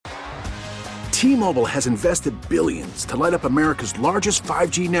T-Mobile has invested billions to light up America's largest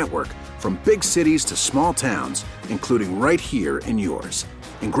 5G network, from big cities to small towns, including right here in yours.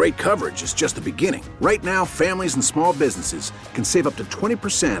 And great coverage is just the beginning. Right now, families and small businesses can save up to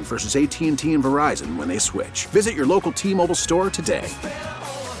 20% versus AT&T and Verizon when they switch. Visit your local T-Mobile store today.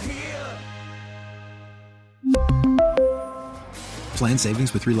 Plan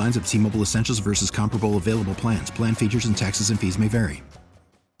savings with 3 lines of T-Mobile Essentials versus comparable available plans. Plan features and taxes and fees may vary.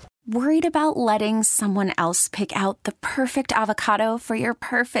 Worried about letting someone else pick out the perfect avocado for your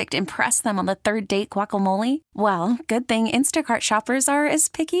perfect impress them on the third date guacamole? Well, good thing Instacart shoppers are as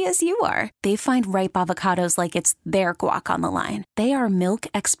picky as you are. They find ripe avocados like it's their guac on the line. They are milk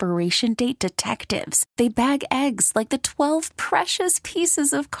expiration date detectives. They bag eggs like the 12 precious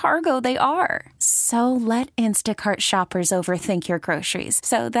pieces of cargo they are. So let Instacart shoppers overthink your groceries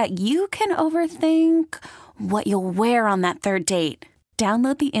so that you can overthink what you'll wear on that third date.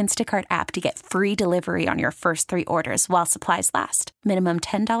 Download the Instacart app to get free delivery on your first 3 orders while supplies last. Minimum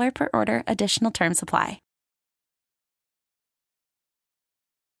 $10 per order. Additional terms apply.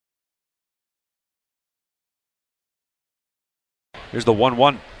 Here's the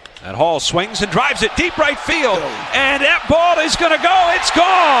 1-1. And Hall swings and drives it deep right field. And that ball is going to go. It's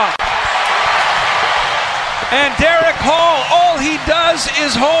gone. And Derek Hall, all he does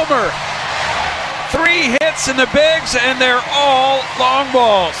is homer. 3 hits in the bigs, and they're all long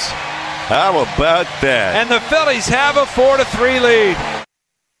balls. How about that? And the Phillies have a 4-3 lead.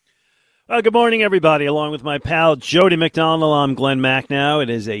 Good morning, everybody. Along with my pal Jody McDonald, I'm Glenn Macnow. It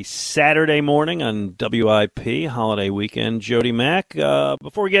is a Saturday morning on WIP, holiday weekend. Jody Mac,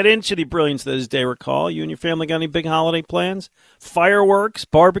 before we get into the brilliance that is Derek Hall, you and your family got any big holiday plans? Fireworks,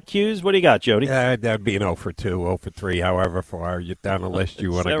 barbecues? What do you got, Jody? That'd be an 0 for 2, 0 for 3, however far you down the list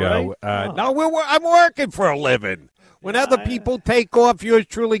you want to go. Right? No, I'm working for a living. When other people take off, yours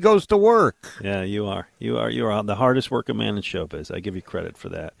truly goes to work. Yeah, you are. You are the hardest working man in showbiz. I give you credit for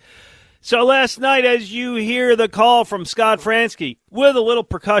that. So last night, as you hear the call from Scott Fransky with a little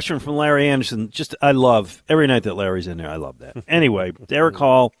percussion from Larry Anderson, I love every night that Larry's in there. I love that. Anyway, Derek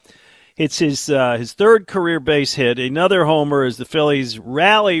Hall, it's his third career base hit. Another homer as the Phillies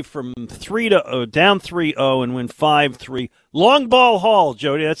rally from down 3-0 and win 5-3. Long ball Hall,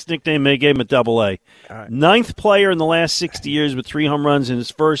 Jody. That's the nickname they gave him at Double-A. Ninth player in the last 60 years with 3 home runs in his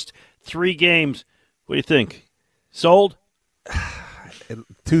first 3 games. What do you think? Sold?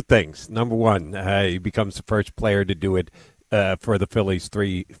 2 things. Number one, he becomes the first player to do it for the Phillies.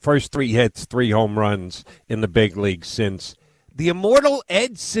 First 3 hits, 3 home runs in the big league since the immortal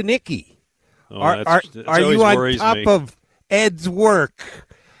Ed Sinicki. Are you on top of Ed's work?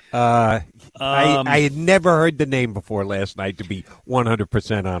 I had never heard the name before last night, to be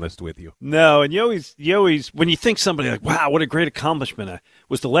 100% honest with you. No, and you always, when you think somebody like, wow, what a great accomplishment.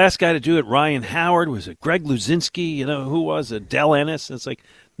 Was the last guy to do it Ryan Howard? Was it Greg Luzinski? Who was it? Del Ennis? It's like,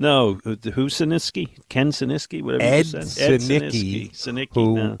 no, who Sinisky? Ken Sinisky? Whatever Ed you said.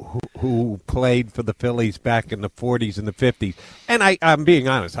 Sinicki, who played for the Phillies back in the 40s and the 50s. And I'm being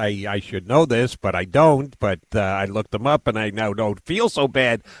honest, I should know this, but I don't. But I looked him up, and I now don't feel so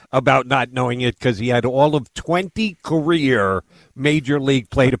bad about not knowing it because he had all of 20 career Major League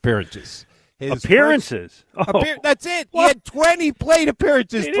plate appearances. Appearances? That's it. What? He had 20 plate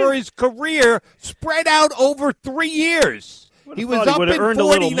appearances for his career spread out over 3 years. He was up in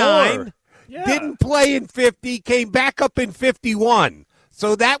 49, didn't play in 50, came back up in 51.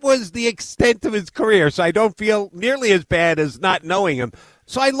 So that was the extent of his career. So I don't feel nearly as bad as not knowing him.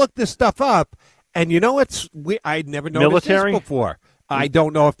 So I looked this stuff up, and I'd never noticed this before. I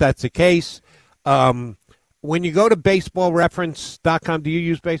don't know if that's the case. When you go to baseballreference.com, do you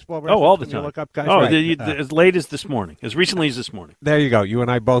use Baseball Reference? Oh, all the time. You look up guys? As late as this morning, as recently as this morning. There you go. You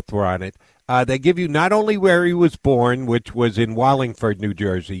and I both were on it. They give you not only where he was born, which was in Wallingford, New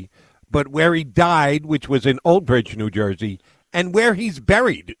Jersey, but where he died, which was in Old Bridge, New Jersey, and where he's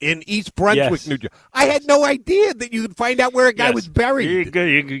buried in East Brunswick, New Jersey. I had no idea that you could find out where a guy was buried. You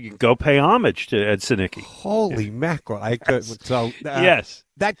can go pay homage to Ed Sinicki. Holy mackerel. I could. So, yes.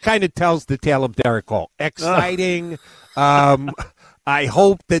 That kind of tells the tale of Derek Hall. Exciting. I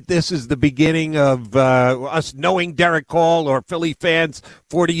hope that this is the beginning of us knowing Derek Hall, or Philly fans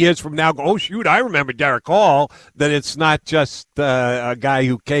 40 years from now go, oh, shoot, I remember Derek Hall, that it's not just a guy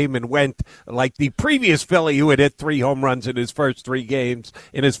who came and went like the previous Philly who had hit 3 home runs in his first 3 games,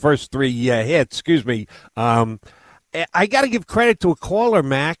 in his first 3 hits, I got to give credit to a caller,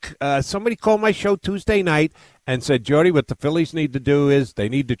 Mac. Somebody called my show Tuesday night and said, Jody, what the Phillies need to do is they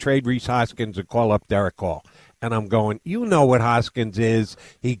need to trade Rhys Hoskins and call up Derek Hall. and I'm going, you know what Hoskins is.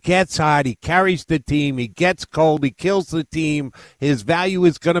 He gets hot. He carries the team. He gets cold. He kills the team. His value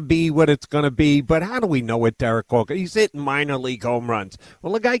is going to be what it's going to be. But how do we know what Derek Walker? He's hitting minor league home runs.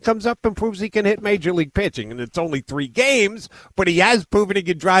 Well, the guy comes up and proves he can hit major league pitching, and it's only 3 games, but he has proven he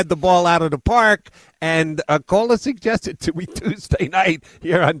can drive the ball out of the park. And a caller suggested to me Tuesday night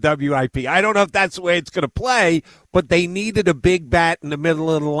here on WIP. I don't know if that's the way it's going to play, but they needed a big bat in the middle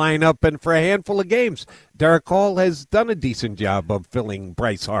of the lineup, and for a handful of games, Derek Hall has done a decent job of filling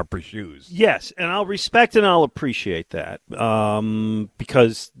Bryce Harper's shoes. Yes, and I'll respect and I'll appreciate that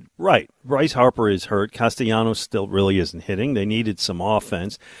because, right, Bryce Harper is hurt. Castellanos still really isn't hitting. They needed some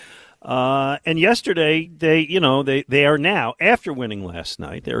offense. And yesterday, they are now, after winning last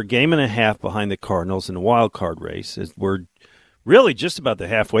night, they're a game and a half behind the Cardinals in the wild card race. We're really just about the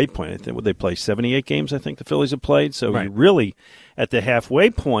halfway point. I think they play 78 games, I think the Phillies have played. So You're really at the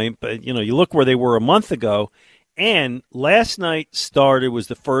halfway point. But, you look where they were a month ago. And last night was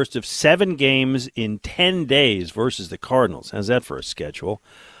the first of 7 games in 10 days versus the Cardinals. How's that for a schedule?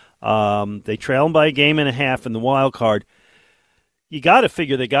 They trail them by a game and a half in the wild card. You got to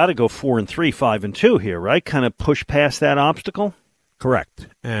figure they got to go 4-3, 5-2 here, right? Kind of push past that obstacle. Correct.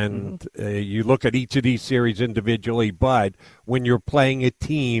 And you look at each of these series individually, but when you're playing a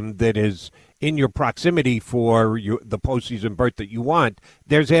team that is in your proximity for the postseason berth that you want,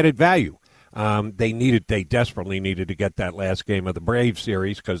 there's added value. They desperately needed to get that last game of the Braves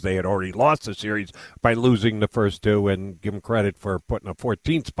series because they had already lost the series by losing the first 2, and give them credit for putting a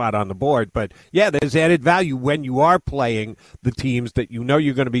 14th spot on the board. But, yeah, there's added value when you are playing the teams that you know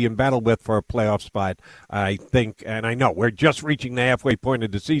you're going to be in battle with for a playoff spot, I think. And I know we're just reaching the halfway point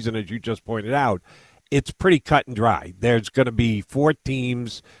of the season, as you just pointed out. It's pretty cut and dry. There's going to be 4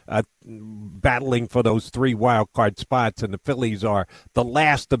 teams battling for those 3 wild card spots, and the Phillies are the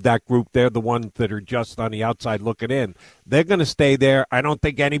last of that group. They're the ones that are just on the outside looking in. They're going to stay there. I don't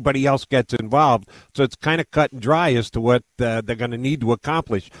think anybody else gets involved, so it's kind of cut and dry as to what they're going to need to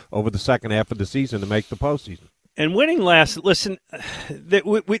accomplish over the second half of the season to make the postseason. And winning listen,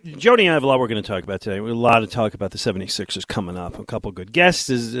 Jody and I have a lot we're going to talk about today. We have a lot to talk about the 76ers coming up. A couple good guests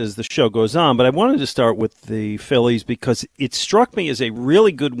as the show goes on. But I wanted to start with the Phillies because it struck me as a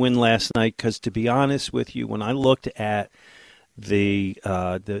really good win last night because, to be honest with you, when I looked at the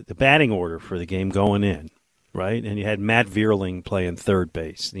batting order for the game going in, right, and you had Matt Vierling playing third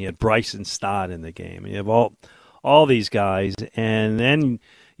base, and you had Bryson Stott in the game, and you have all these guys, and then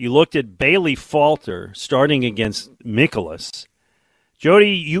you looked at Bailey Falter starting against Mikolas.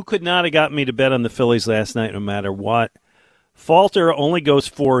 Jody, you could not have got me to bet on the Phillies last night no matter what. Falter only goes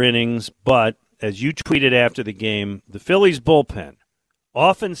 4 innings, but as you tweeted after the game, the Phillies bullpen,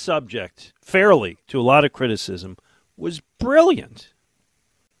 often subject, fairly, to a lot of criticism, was brilliant.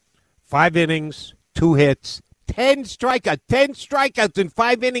 5 innings, 2 hits, 10 strikeouts in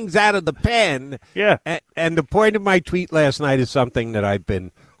 5 innings out of the pen. Yeah. And the point of my tweet last night is something that I've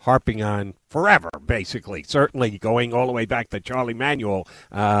been harping on forever, basically. Certainly going all the way back to Charlie Manuel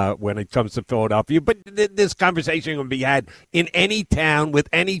when it comes to Philadelphia. But this conversation will be had in any town with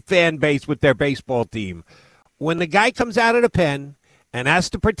any fan base with their baseball team. When the guy comes out of the pen and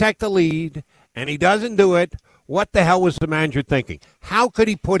has to protect the lead and he doesn't do it, what the hell was the manager thinking? How could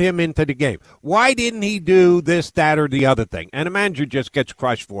he put him into the game? Why didn't he do this, that, or the other thing? And the manager just gets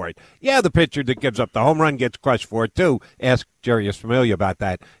crushed for it. Yeah, the pitcher that gives up the home run gets crushed for it, too. Ask Jerry Esfamilia about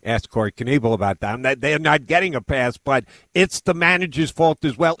that. Ask Corey Knebel about that. They're not getting a pass, but it's the manager's fault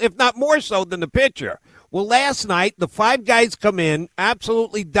as well, if not more so than the pitcher. Well, last night, the 5 guys come in,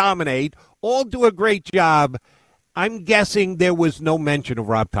 absolutely dominate, all do a great job. I'm guessing there was no mention of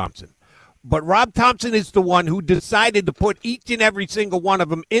Rob Thompson. But Rob Thompson is the one who decided to put each and every single one of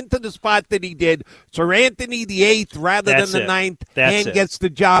them into the spot that he did. Sir Anthony, the 8th, rather than the 9th, and gets the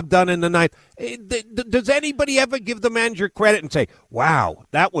job done in the 9th. Does anybody ever give the manager credit and say, wow,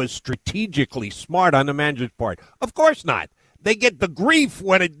 that was strategically smart on the manager's part? Of course not. They get the grief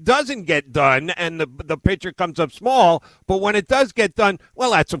when it doesn't get done and the pitcher comes up small. But when it does get done, well,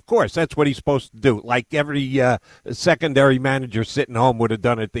 that's what he's supposed to do. Like every secondary manager sitting home would have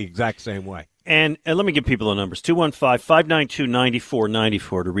done it the exact same way. And let me give people the numbers.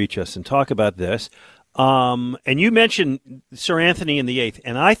 215-592-9494 to reach us and talk about this. And you mentioned Sir Anthony in the 8th,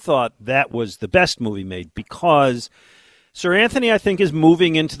 and I thought that was the best movie made because Sir Anthony, I think, is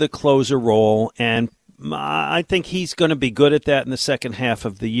moving into the closer role, and I think he's going to be good at that in the second half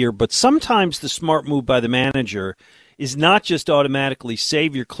of the year. But sometimes the smart move by the manager is not just automatically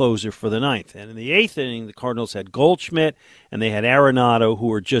save your closer for the 9th. And in the 8th inning, the Cardinals had Goldschmidt and they had Arenado, who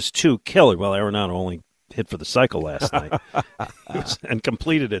were just 2 killers. Well, Arenado only hit for the cycle last night and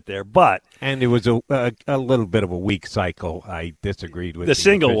completed it there. And it was a little bit of a weak cycle. I disagreed with the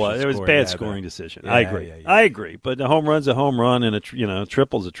single was. It was bad scoring decision. I agree. Yeah. I agree. But a home run's a home run, and a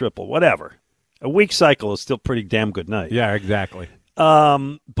triple's a triple. Whatever. A weak cycle is still pretty damn good night. Yeah, exactly.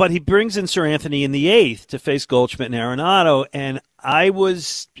 But he brings in Sir Anthony in the 8th to face Goldschmidt and Arenado, and I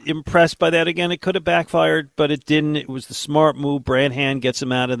was impressed by that. Again, it could have backfired, but it didn't. It was the smart move. Brad Hand gets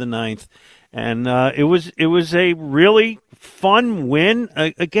him out of the 9th, and it was a really fun win.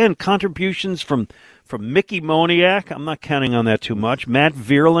 Again, contributions from Mickey Moniak. I'm not counting on that too much. Matt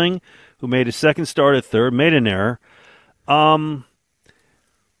Vierling, who made his second start at third, made an error.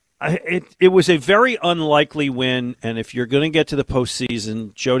 It was a very unlikely win, and if you're going to get to the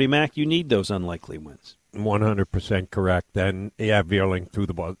postseason, Jody Mack, you need those unlikely wins. 100% correct. And, yeah, Vierling threw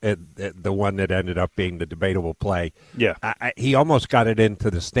the ball, the one that ended up being the debatable play. Yeah. He almost got it into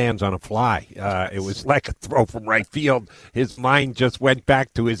the stands on a fly. It was like a throw from right field. His mind just went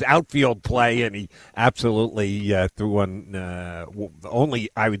back to his outfield play, and he absolutely threw one only,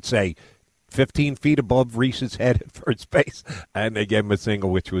 I would say, 15 feet above Reese's head at first base, and they gave him a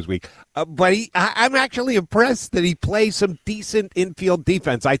single, which was weak. But I'm actually impressed that he plays some decent infield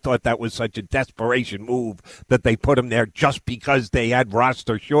defense. I thought that was such a desperation move that they put him there just because they had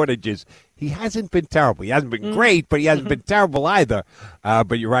roster shortages. He hasn't been terrible. He hasn't been great, but he hasn't been terrible either.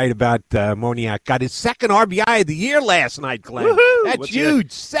 But you're right about Moniak. Got his second RBI of the year last night, Glenn. Woo-hoo! That's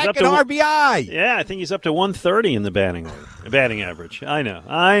huge. Second RBI. Yeah, I think he's up to 130 in the batting average. I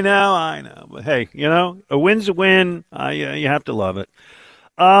know. But, hey, a win's a win. You have to love it.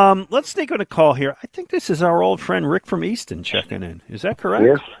 Let's sneak on a call here. I think this is our old friend Rick from Easton checking in. Is that correct?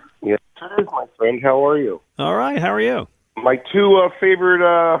 Yes, it is, my friend. How are you? All right. How are you? My two favorite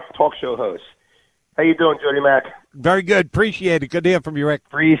talk show hosts. How you doing, Jody Mack? Very good. Appreciate it. Good to hear from you, Rick.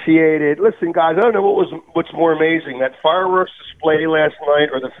 Appreciate it. Listen, guys, I don't know what's more amazing, that fireworks display last night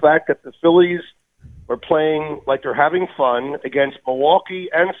or the fact that the Phillies are playing like they're having fun against Milwaukee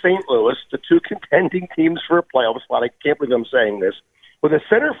and St. Louis, the two contending teams for a playoff spot. I can't believe I'm saying this. With a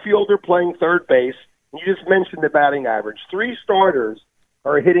center fielder playing third base, and you just mentioned the batting average. 3 starters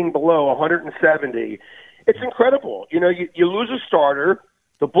are hitting below 170. It's incredible. You lose a starter.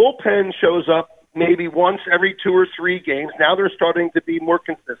 The bullpen shows up maybe once every 2 or 3 games. Now they're starting to be more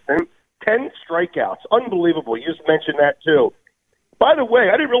consistent. 10 strikeouts. Unbelievable. You just mentioned that, too. By the way,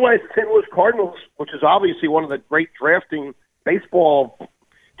 I didn't realize the St. Louis Cardinals, which is obviously one of the great drafting baseball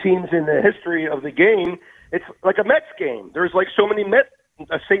teams in the history of the game, it's like a Mets game. There's like so many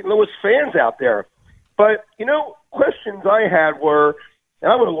St. Louis fans out there. But, questions I had were,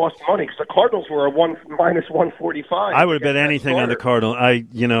 and I would have lost money because the Cardinals were a minus 145. I would have bet anything on the Cardinals.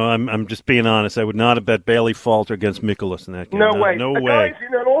 I'm just being honest. I would not have bet Bailey Falter against Mikolas in that game. No way. No way. Guys,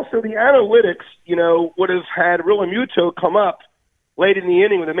 and also the analytics, would have had Realmuto come up late in the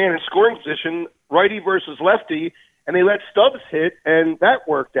inning with a man in scoring position, righty versus lefty, and they let Stubbs hit, and that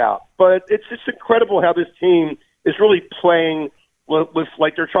worked out. But it's just incredible how this team is really playing with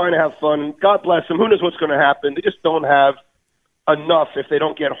like they're trying to have fun. God bless them. Who knows what's going to happen? They just don't have enough if they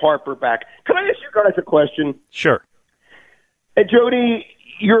don't get Harper back. Can I ask you guys a question? Sure. And Jody,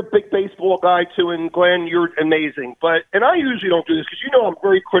 you're a big baseball guy too, and Glenn, you're amazing. And I usually don't do this because I'm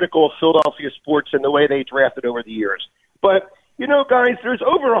very critical of Philadelphia sports and the way they drafted over the years. But guys, there's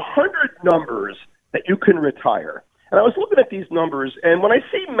over 100 numbers that you can retire. And I was looking at these numbers, and when I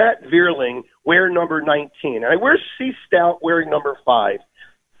see Matt Vierling wear number 19, and I see Stout wearing number 5,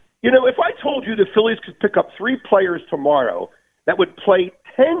 if I told you the Phillies could pick up 3 players tomorrow that would play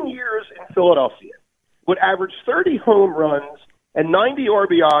 10 years in Philadelphia, would average 30 home runs and 90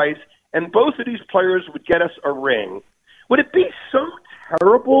 RBIs, and both of these players would get us a ring, would it be so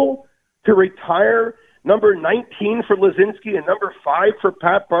terrible to retire number 19 for Lazinski and number 5 for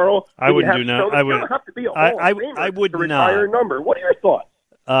Pat Burrell? I wouldn't do that. I would have to be a Hall of Famer I would to retire not. A number. What are your thoughts?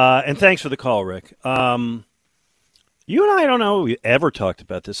 And thanks for the call, Rick. You and I don't know if we ever talked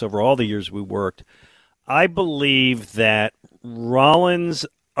about this over all the years we worked. I believe that Rollins,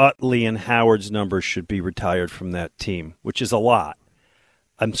 Utley, and Howard's numbers should be retired from that team, which is a lot.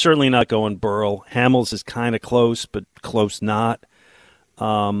 I'm certainly not going Burrell. Hamels is kind of close, but close not.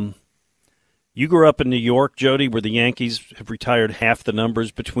 You grew up in New York, Jody, where the Yankees have retired half the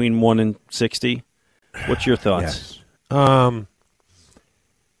numbers between 1 and 60. What's your thoughts? Yes.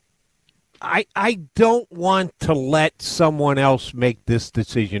 I don't want to let someone else make this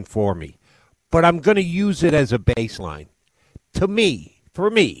decision for me, but I'm going to use it as a baseline. For me,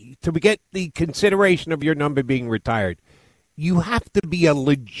 to get the consideration of your number being retired, you have to be a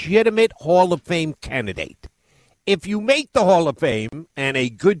legitimate Hall of Fame candidate. if you make the Hall of Fame and a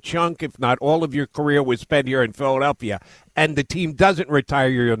good chunk, if not all of your career was spent here in Philadelphia, and the team doesn't retire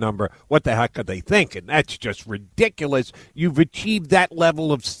your number, what the heck are they thinking? That's just ridiculous. You've achieved that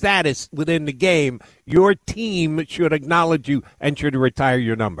level of status within the game. Your team should acknowledge you and should retire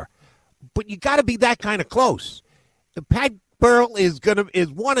your number. But you got to be that kind of close. Pat Burrell is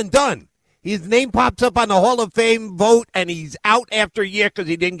one and done. His name pops up on the Hall of Fame vote, and he's out after a year because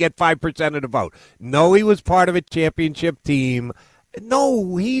he didn't get 5% of the vote. No, he was part of a championship team.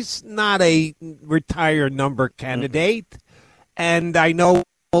 No, he's not a retire number candidate. And I know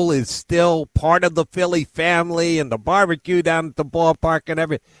Bull is still part of the Philly family and the barbecue down at the ballpark and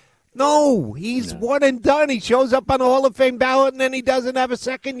everything. No, he's one and done. He shows up on the Hall of Fame ballot, and then he doesn't have a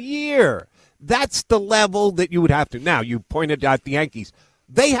second year. That's the level that you would have to. Now, you pointed out the Yankees.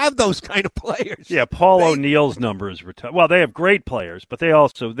 They have those kind of players. Yeah, Paul O'Neill's number is retired. Well, they have great players, but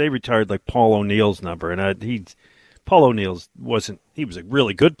they retired like Paul O'Neill's number, and Paul O'Neill's he was a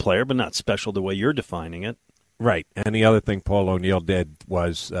really good player, but not special the way you're defining it. Right, and the other thing Paul O'Neill did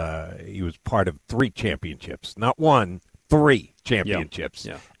was he was part of 3 championships, not 1, 3 championships,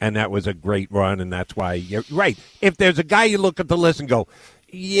 and that was a great run, and that's why you're right. If there's a guy you look at the list and go,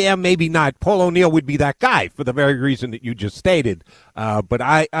 yeah, maybe not. Paul O'Neill would be that guy for the very reason that you just stated. But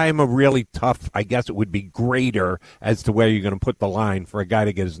I'm a really tough, I guess it would be greater as to where you're going to put the line for a guy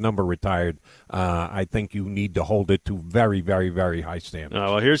to get his number retired. I think you need to hold it to very, very, very high standards.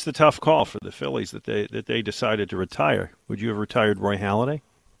 Well, here's the tough call for the Phillies that they decided to retire. Would you have retired Roy Halladay?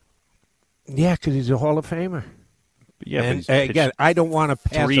 Yeah, because he's a Hall of Famer. Yeah, and again, I don't want to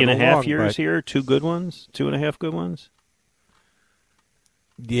pass 3.5 years here, 2 good ones, 2.5 good ones.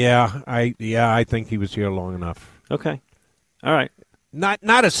 Yeah, I think he was here long enough. Okay, all right.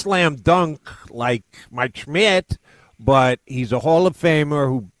 Not a slam dunk like Mike Schmidt, but he's a Hall of Famer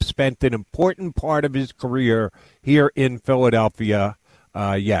who spent an important part of his career here in Philadelphia.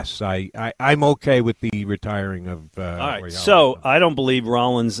 Yes, I'm okay with the retiring of. All right, so I don't believe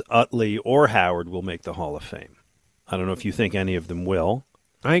Rollins, Utley, or Howard will make the Hall of Fame. I don't know if you think any of them will.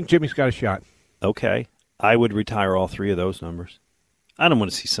 I think Jimmy's got a shot. Okay, I would retire all 3 of those numbers. I don't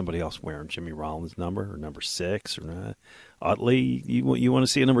want to see somebody else wearing Jimmy Rollins' number or number 6 or not. Utley, you want to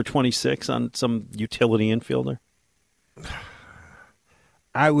see a number 26 on some utility infielder?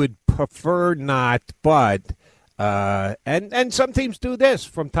 I would prefer not, but and some teams do this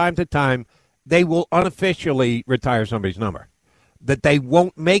from time to time. They will unofficially retire somebody's number. That they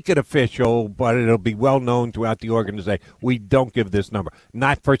won't make it official, but it'll be well known throughout the organization. We don't give this number.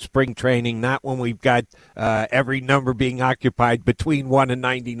 Not for spring training, not when we've got every number being occupied between 1 and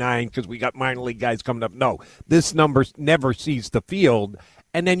 99 because we got minor league guys coming up. No, this number never sees the field.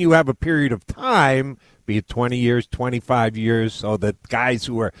 And then you have a period of time, be it 20 years, 25 years, so that guys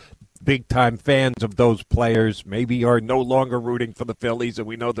who are big-time fans of those players maybe are no longer rooting for the Phillies, and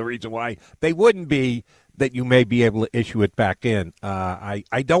we know the reason why they wouldn't be, that you may be able to issue it back in. I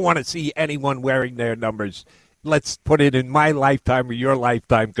don't want to see anyone wearing their numbers. Let's put it in my lifetime or your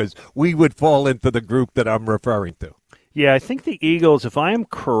lifetime because we would fall into the group that I'm referring to. Yeah, I think the Eagles, if I am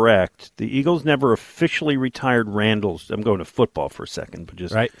correct, the Eagles never officially retired Randall's. I'm going to football for a second, but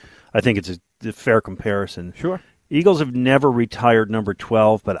just right. I think it's a fair comparison. Sure. Eagles have never retired number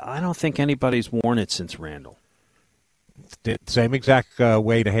 12, but I don't think anybody's worn it since Randall. Same exact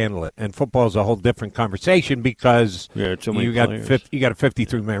way to handle it. And football is a whole different conversation because you got a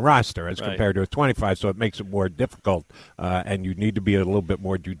 53-man roster as compared to a 25, so it makes it more difficult, and you need to be a little bit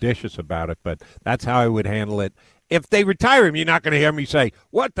more judicious about it. But that's how I would handle it. If they retire him, you're not going to hear me say,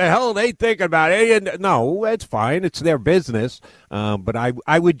 what the hell are they thinking about it? No, it's fine. It's their business. But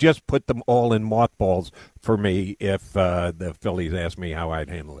I would just put them all in mothballs for me if the Phillies asked me how I'd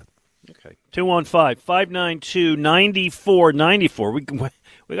handle it. Okay. 215-592-9494.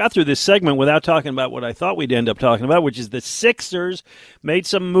 We got through this segment without talking about what I thought we'd end up talking about, which is the Sixers made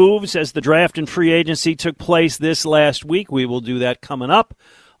some moves as the draft and free agency took place this last week. We will do that coming up.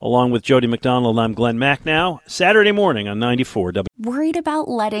 Along with Jody McDonald, I'm Glenn Macnow. Saturday morning on 94 W. Worried about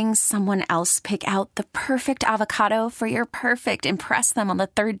letting someone else pick out the perfect avocado for your perfect impress them on the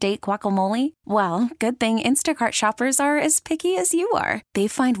third date guacamole? Well, good thing Instacart shoppers are as picky as you are. They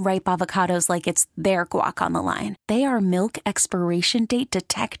find ripe avocados like it's their guac on the line. They are milk expiration date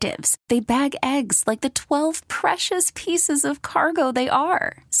detectives. They bag eggs like the 12 precious pieces of cargo they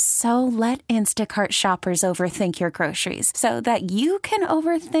are. So let Instacart shoppers overthink your groceries so that you can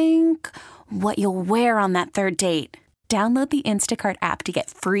overthink what you'll wear on that third date. Download the Instacart app to get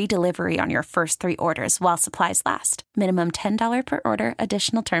free delivery on your first 3 orders while supplies last. Minimum $10 per order.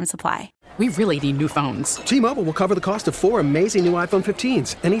 Additional terms apply. We really need new phones. T-Mobile will cover the cost of 4 amazing new iPhone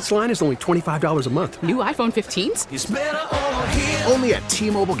 15s, and each line is only $25 a month. New iPhone 15s? It's better over here. Only at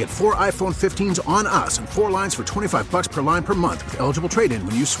T-Mobile, get 4 iPhone 15s on us and 4 lines for $25 per line per month with eligible trade-in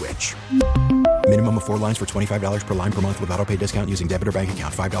when you switch. Minimum of 4 lines for $25 per line per month with autopay discount using debit or bank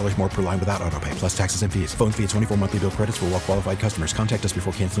account. $5 more per line without autopay, plus taxes and fees. Phone fee at 24 monthly bill credits for well-qualified customers. Contact us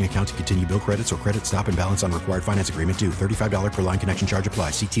before canceling account to continue bill credits or credit stop and balance on required finance agreement due. $35 per line connection charge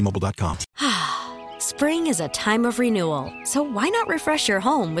applies. See T-Mobile.com. Spring is a time of renewal, so why not refresh your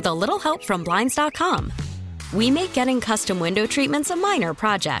home with a little help from Blinds.com? We make getting custom window treatments a minor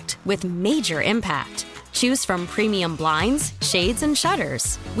project with major impact. Choose from premium blinds, shades, and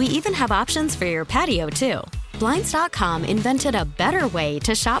shutters. We even have options for your patio, too. Blinds.com invented a better way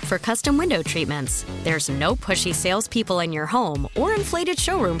to shop for custom window treatments. There's no pushy salespeople in your home or inflated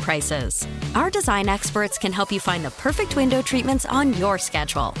showroom prices. Our design experts can help you find the perfect window treatments on your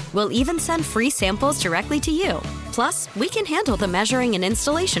schedule. We'll even send free samples directly to you. Plus, we can handle the measuring and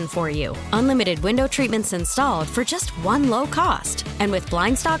installation for you. Unlimited window treatments installed for just one low cost. And with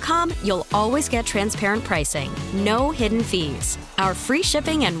Blinds.com, you'll always get transparent pricing. No hidden fees. Our free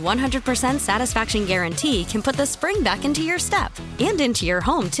shipping and 100% satisfaction guarantee can put the spring back into your step and into your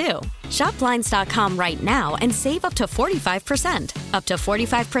home, too. Shop Blinds.com right now and save up to 45%. Up to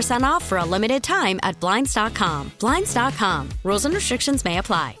 45% off for a limited time at Blinds.com. Blinds.com. Rules and restrictions may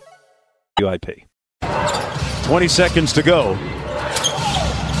apply. UIP. 20 seconds to go.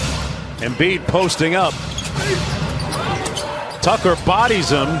 Embiid posting up. Tucker bodies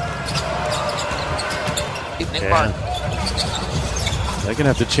him. And they're going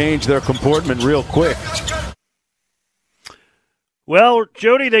to have to change their comportment real quick. Well,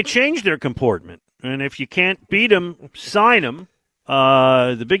 Jody, they changed their comportment. And if you can't beat them, sign them.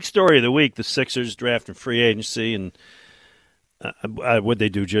 The big story of the week, the Sixers drafting free agency. And what'd they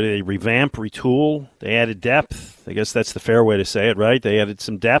do, Jody? They revamp, retool. They added depth. I guess that's the fair way to say it, right? They added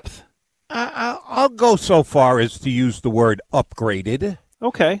some depth. I'll go so far as to use the word upgraded.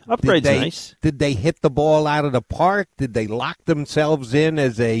 Okay, upgrade's nice. Did they hit the ball out of the park? Did they lock themselves in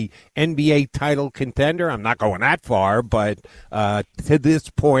as a NBA title contender? I'm not going that far, but to this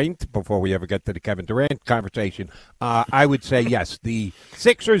point, before we ever get to the Kevin Durant conversation, I would say yes. The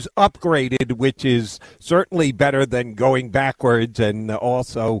Sixers upgraded, which is certainly better than going backwards and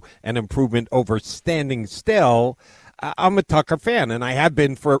also an improvement over standing still. I'm a Tucker fan, and I have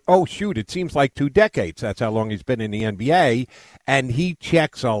been for, it seems like 2 decades. That's how long he's been in the NBA. And he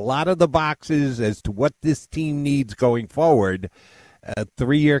checks a lot of the boxes as to what this team needs going forward. A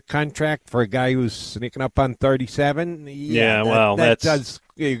 3-year contract for a guy who's sneaking up on 37. That does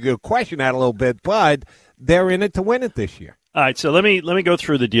question that a little bit, but they're in it to win it this year. All right, so let me go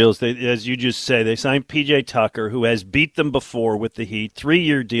through the deals. As you just say, they signed P.J. Tucker, who has beat them before with the Heat.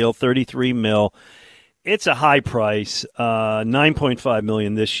 3-year deal, $33 million. It's a high price, $9.5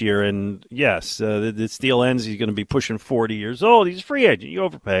 million this year, and yes, this deal ends. He's going to be pushing 40 years old. He's a free agent. You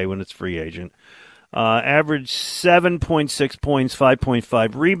overpay when it's free agent. Averaged 7.6 points,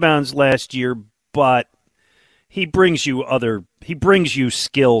 5.5 rebounds last year, but he brings you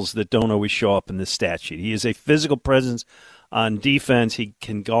skills that don't always show up in the stat sheet. He is a physical presence on defense. He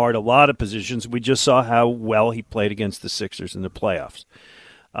can guard a lot of positions. We just saw how well he played against the Sixers in the playoffs.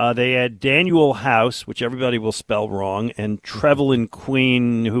 They had Daniel House, which everybody will spell wrong, and Trevelyan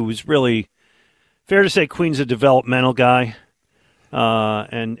Queen, who's really, fair to say Queen's a developmental guy.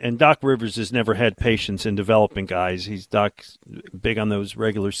 And Doc Rivers has never had patience in developing guys. Doc's big on those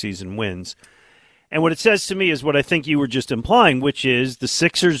regular season wins. And what it says to me is what I think you were just implying, which is the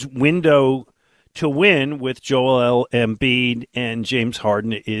Sixers' window to win with Joel Embiid and James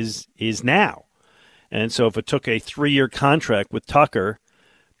Harden is now. And so if it took a 3-year contract with Tucker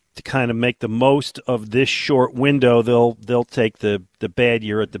to kind of make the most of this short window, they'll take the bad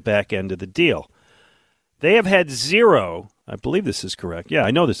year at the back end of the deal. They have had 0, I believe this is correct. Yeah,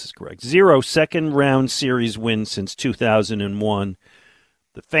 I know this is correct. 0 second-round series wins since 2001.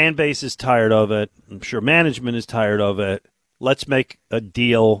 The fan base is tired of it. I'm sure management is tired of it. Let's make a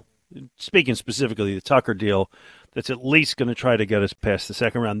deal, speaking specifically the Tucker deal, that's at least going to try to get us past the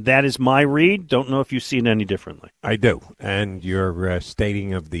second round. That is my read. Don't know if you see it any differently. I do. And your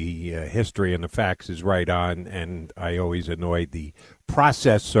stating of the history and the facts is right on. And I always annoy the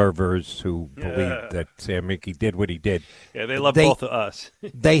process servers who believe that Sam Hinkie did what he did. Yeah, they love both of us.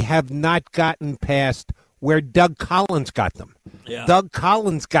 They have not gotten past where Doug Collins got them. Yeah. Doug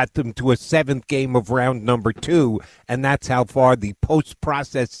Collins got them to a 7th game of round number 2, and that's how far the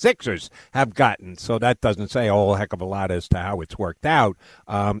post-process Sixers have gotten. So that doesn't say a whole heck of a lot as to how it's worked out.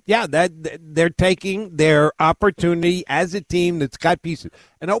 They're taking their opportunity as a team that's got pieces.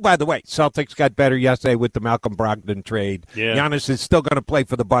 And, oh, by the way, Celtics got better yesterday with the Malcolm Brogdon trade. Yeah. Giannis is still going to play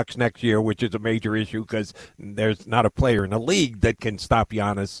for the Bucks next year, which is a major issue because there's not a player in the league that can stop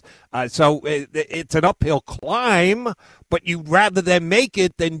Giannis. So it's an uphill climb, but you'd rather them make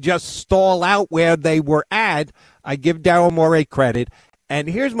it than just stall out where they were at. I give Daryl Morey credit. And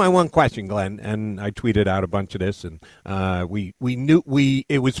here's my one question, Glenn, and I tweeted out a bunch of this, and we knew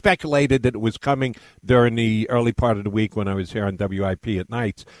it was speculated that it was coming during the early part of the week when I was here on WIP at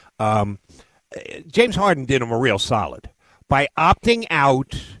nights. James Harden did him a real solid by opting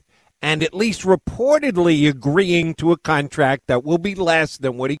out and at least reportedly agreeing to a contract that will be less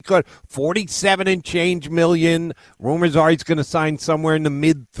than what he could, 47 and change million. Rumors are he's going to sign somewhere in the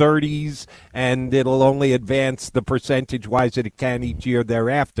mid-30s, and it'll only advance the percentage-wise that it can each year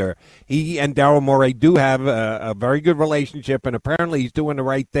thereafter. He and Daryl Morey do have a very good relationship, and apparently he's doing the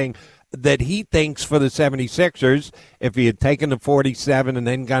right thing that he thinks for the 76ers. If he had taken the 47 and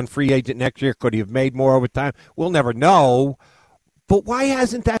then gone free agent next year, could he have made more over time? We'll never know. But why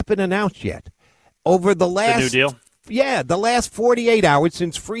hasn't that been announced yet? Over the last the new deal? Yeah, the last 48 hours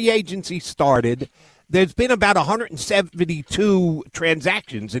since free agency started, there's been about 172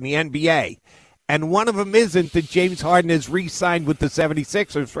 transactions in the NBA. And one of them isn't that James Harden has re-signed with the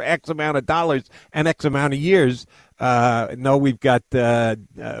 76ers for X amount of dollars and X amount of years. No, we've got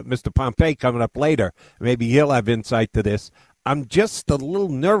Mr. Pompey coming up later. Maybe he'll have insight to this. I'm just a little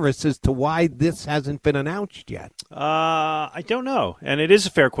nervous as to why this hasn't been announced yet. I don't know. And it is a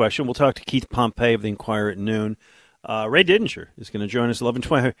fair question. We'll talk to Keith Pompey of the Inquirer at noon. Ray Didinger is going to join us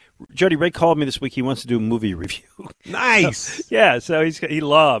 11:20. Jody, Ray called me this week. He wants to do a movie review. Nice. So he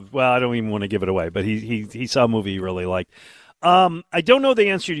loved. Well, I don't even want to give it away, but he saw a movie he really liked. I don't know the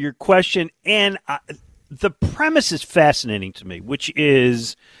answer to your question, and the premise is fascinating to me, which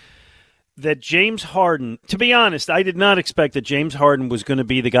is that James Harden, to be honest, I did not expect that James Harden was going to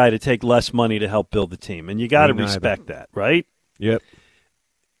be the guy to take less money to help build the team. And you got to respect that, right? Yep.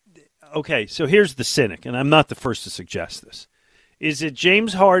 Okay, so here's the cynic, and I'm not the first to suggest this. Is it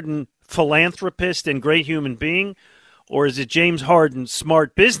James Harden, philanthropist and great human being, or is it James Harden,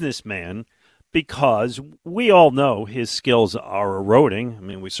 smart businessman? Because we all know his skills are eroding. I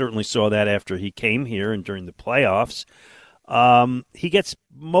mean, we certainly saw that after he came here and during the playoffs. He gets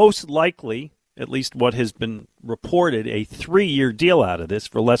most likely, at least what has been reported, a 3-year deal out of this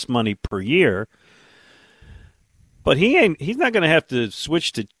for less money per year. But he's not going to have to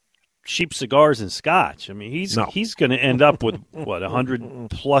switch to cheap cigars and scotch. I mean, he's going to end up with what,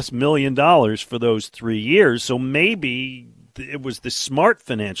 $100+ million for those 3 years. So maybe it was the smart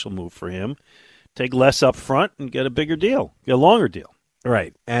financial move for him. Take less up front and get a bigger deal, get a longer deal.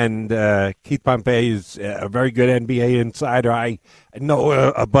 Right, and Keith Pompey is a very good NBA insider. I know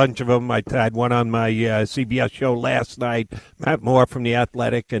a bunch of them. I had one on my CBS show last night, Matt Moore from The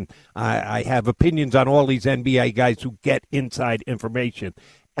Athletic, and I have opinions on all these NBA guys who get inside information.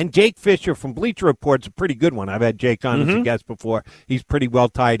 And Jake Fisher from Bleacher Report's a pretty good one. I've had Jake on as a guest before. He's pretty well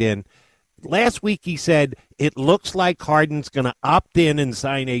tied in. Last week he said it looks like Harden's going to opt in and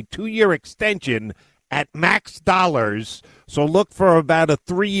sign a 2-year extension at max dollars, so look for about a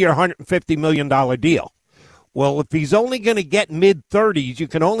 3-year, $150 million deal. Well, if he's only going to get mid-30s, you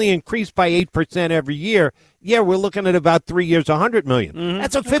can only increase by 8% every year. Yeah, we're looking at about 3 years, $100 million. Mm-hmm.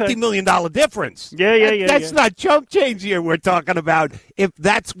 That's a $50 million difference. That's not chump change here we're talking about. If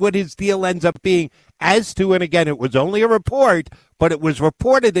that's what his deal ends up being, as to, and again, it was only a report, but it was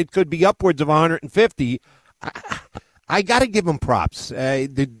reported it could be upwards of 150. I got to give him props.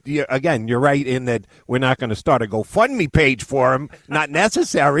 Again, you're right in that we're not going to start a GoFundMe page for him. Not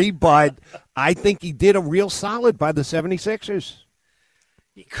necessary, but I think he did a real solid by the 76ers.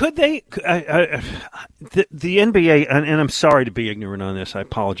 Could they? The NBA, and I'm sorry to be ignorant on this. I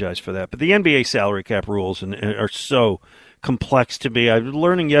apologize for that. But the NBA salary cap rules are so complex to me. I was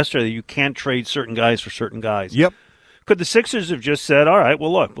learning yesterday that you can't trade certain guys for certain guys. Yep. Could the Sixers have just said, all right,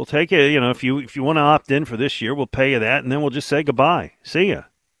 well, look, we'll take it. If you want to opt in for this year, we'll pay you that, and then we'll just say goodbye. See ya.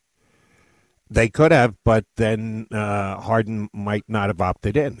 They could have, but then Harden might not have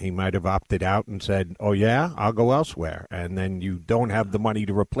opted in. He might have opted out and said, oh, yeah, I'll go elsewhere. And then you don't have the money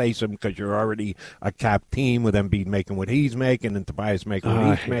to replace him because you're already a capped team with Embiid making what he's making and Tobias making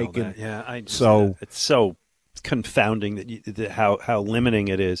what he's making. Yeah, it's so confounding that how limiting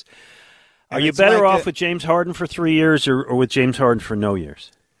it is. Are you better off with James Harden for 3 years or with James Harden for no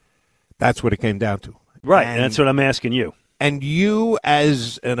years? That's what it came down to. Right, and that's what I'm asking you. And you,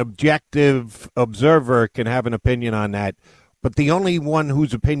 as an objective observer, can have an opinion on that. But the only one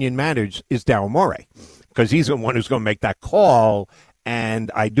whose opinion matters is Daryl Morey, because he's the one who's going to make that call. And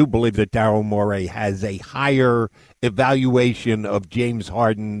I do believe that Daryl Morey has a higher evaluation of James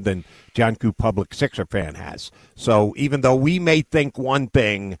Harden than John Q. Public Sixer fan has. So even though we may think one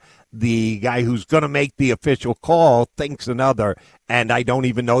thing, the guy who's going to make the official call thinks another, and I don't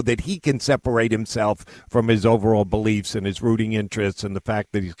even know that he can separate himself from his overall beliefs and his rooting interests and the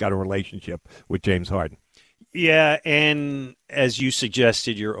fact that he's got a relationship with James Harden. Yeah, and as you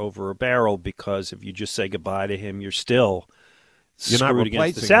suggested, you're over a barrel because if you just say goodbye to him, you're not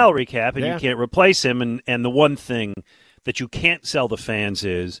against the salary cap, and you can't replace him. And the one thing that you can't sell the fans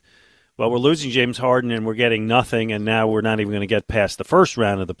is, well, we're losing James Harden and we're getting nothing, and now we're not even going to get past the first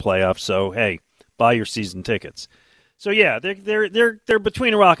round of the playoffs. So hey, buy your season tickets. So yeah, they're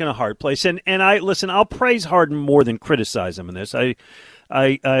between a rock and a hard place. And I'll praise Harden more than criticize him in this. I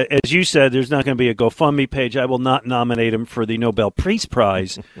as you said, there's not going to be a GoFundMe page. I will not nominate him for the Nobel Peace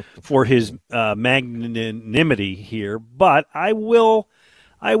Prize for his magnanimity here, but I will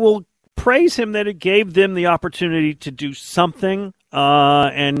praise him that it gave them the opportunity to do something,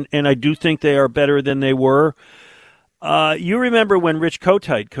 and I do think they are better than they were. You remember when Rich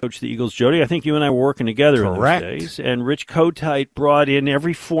Kotite coached the Eagles, Jody? I think you and I were working together in those days, and Rich Kotite brought in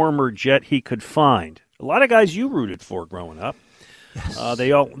every former Jet he could find. A lot of guys you rooted for growing up. Yes.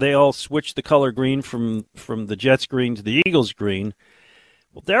 They all switched the color green from the Jets green to the Eagles green.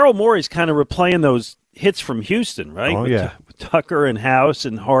 Well, Daryl Morey's kind of replaying those hits from Houston, right? Oh, yeah. With Tucker and House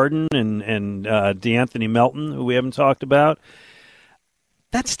and Harden and DeAnthony Melton, who we haven't talked about.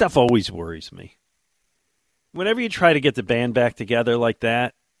 That stuff always worries me. Whenever you try to get the band back together like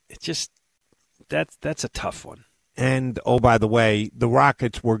that, it just that's a tough one. And, oh, by the way, the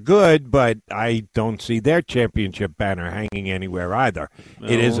Rockets were good, but I don't see their championship banner hanging anywhere either. No,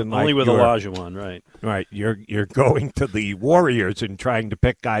 it isn't like only with Olajuwon, right? Right. You're going to the Warriors and trying to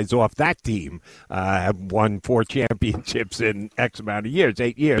pick guys off that team. Have won 4 championships in X amount of years,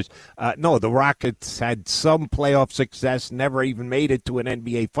 8 years. No, the Rockets had some playoff success, never even made it to an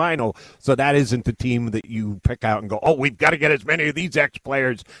NBA final. So that isn't the team that you pick out and go, oh, we've got to get as many of these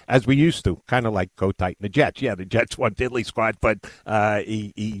ex-players as we used to. Kind of like Kotite and the Jets. Yeah, the Jets won diddly squad, but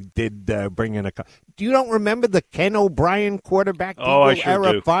he did bring in a. You don't remember the Ken O'Brien quarterback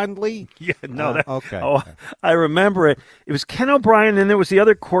era fondly? Yeah, no. Okay. Oh, I remember it. It was Ken O'Brien, and there was the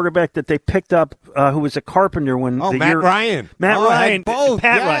other quarterback that they picked up who was a carpenter when Matt Ryan. Matt Ryan. Both.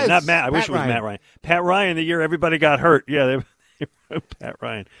 Pat yes. Ryan, not Matt. I wish it was Ryan. Matt Ryan. Pat Ryan, the year everybody got hurt. Yeah, Pat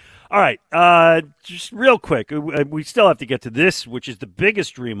Ryan. All right, just real quick. We still have to get to this, which is the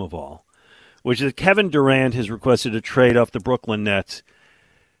biggest dream of all, which is Kevin Durant has requested a trade off the Brooklyn Nets.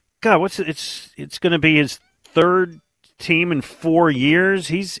 God, it's going to be his third team in 4 years.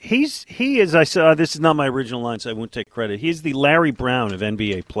 He as I saw, this is not my original line, so I won't take credit. He's the Larry Brown of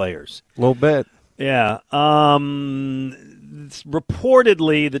NBA players. A little bit. Yeah.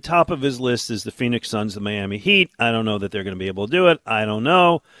 Reportedly, the top of his list is the Phoenix Suns, the Miami Heat. I don't know that they're going to be able to do it. I don't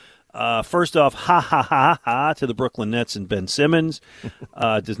know. First off, ha to the Brooklyn Nets and Ben Simmons.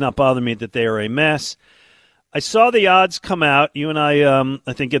 Does not bother me that they are a mess. I saw the odds come out. You and I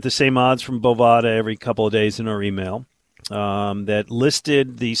think, get the same odds from Bovada every couple of days in our email that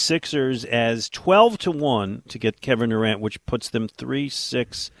listed the Sixers as 12-1 to get Kevin Durant, which puts them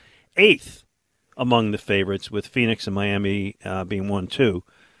 3-6, 8th among the favorites, with Phoenix and Miami being 1-2.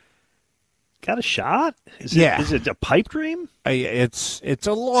 Got a shot? Is it a pipe dream? It's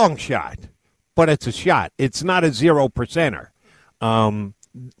a long shot, but it's a shot. It's not a 0%er.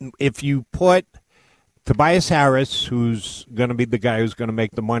 If you put Tobias Harris, who's going to be the guy who's going to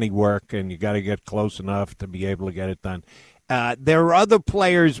make the money work, and you got to get close enough to be able to get it done. There are other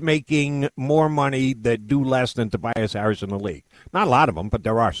players making more money that do less than Tobias Harris in the league. Not a lot of them, but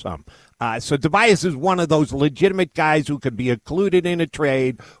there are some. So Tobias is one of those legitimate guys who could be included in a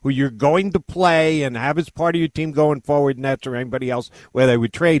trade, who you're going to play and have as part of your team going forward, Nets or anybody else, where they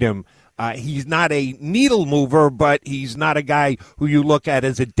would trade him. He's not a needle mover, but he's not a guy who you look at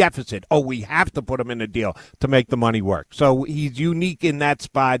as a deficit. Oh, we have to put him in a deal to make the money work. So he's unique in that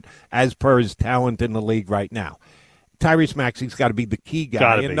spot as per his talent in the league right now. Tyrese Maxey's got to be the key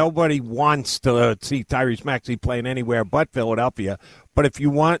guy, and nobody wants to see Tyrese Maxey playing anywhere but Philadelphia. But if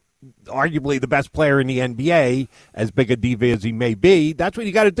you want arguably the best player in the NBA, as big a diva as he may be, that's what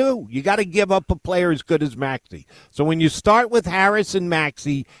you got to do. You got to give up a player as good as Maxey. So when you start with Harris and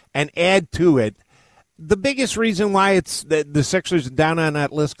Maxey and add to it, the biggest reason why it's the Sixers down on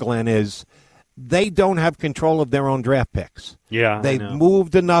that list, Glenn, is they don't have control of their own draft picks. Yeah, they've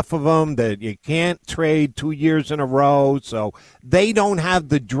moved enough of them that you can't trade 2 years in a row, so they don't have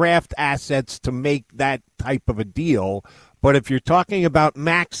the draft assets to make that type of a deal. But if you're talking about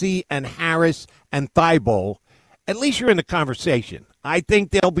Maxey and Harris and Thibault, at least you're in the conversation. I think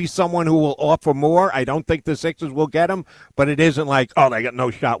there'll be someone who will offer more. I don't think the Sixers will get him, but it isn't like, oh, they got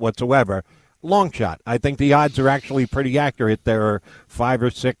no shot whatsoever. Long shot. I think the odds are actually pretty accurate. There are 5 or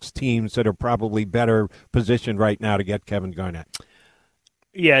 6 teams that are probably better positioned right now to get Kevin Garnett.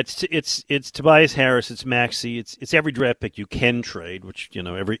 Yeah, it's Tobias Harris, it's Maxey, it's every draft pick you can trade, which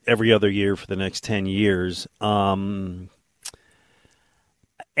every other year for the next 10 years. And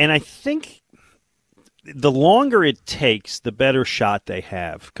I think the longer it takes, the better shot they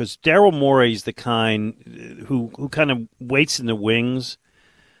have, because Daryl Morey's the kind who kind of waits in the wings.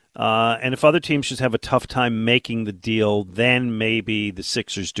 And if other teams just have a tough time making the deal, then maybe the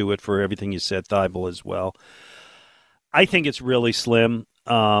Sixers do it for everything you said, Thibault as well. I think it's really slim.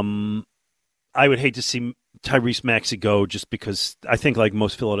 I would hate to see Tyrese Maxey go just because I think, like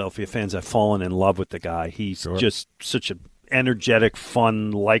most Philadelphia fans, I've fallen in love with the guy. He's just such an energetic,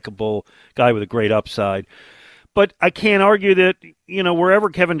 fun, likable guy with a great upside. But I can't argue that, wherever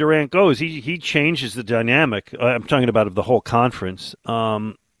Kevin Durant goes, he changes the dynamic. I'm talking about of the whole conference.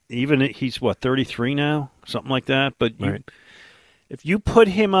 Even he's 33 now, something like that. But if you put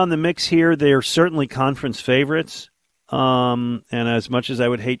him on the mix here, they're certainly conference favorites. And as much as I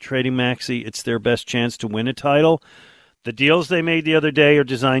would hate trading Maxey, it's their best chance to win a title. The deals they made the other day are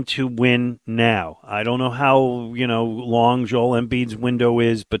designed to win now. I don't know how long Joel Embiid's window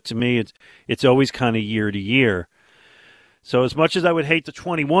is, but to me, it's always kind of year to year. So as much as I would hate the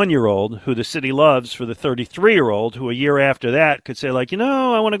 21-year-old who the city loves for the 33-year-old who a year after that could say, I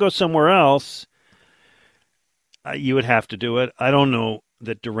want to go somewhere else, you would have to do it. I don't know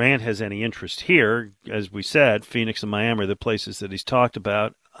that Durant has any interest here. As we said, Phoenix and Miami are the places that he's talked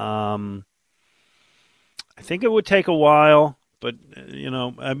about. I think it would take a while, but,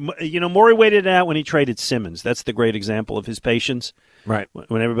 Morey waited it out when he traded Simmons. That's the great example of his patience. Right.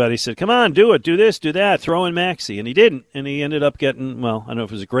 When everybody said, come on, do it, do this, do that, throw in Maxey. And he didn't. And he ended up getting, I don't know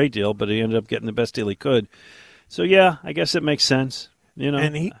if it was a great deal, but he ended up getting the best deal he could. So, yeah, I guess it makes sense.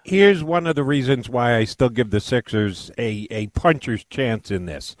 And here's one of the reasons why I still give the Sixers a puncher's chance in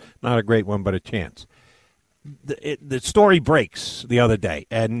this. Not a great one, but a chance. The story breaks the other day,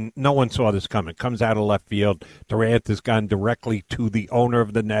 and no one saw this coming. Comes out of left field. Durant has gone directly to the owner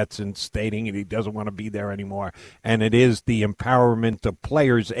of the Nets and stating that he doesn't want to be there anymore. And it is the empowerment of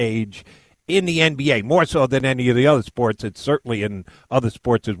players' age in the NBA, more so than any of the other sports. It's certainly in other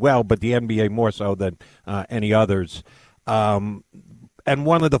sports as well, but the NBA more so than any others. And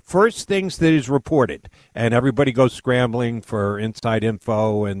one of the first things that is reported, and everybody goes scrambling for inside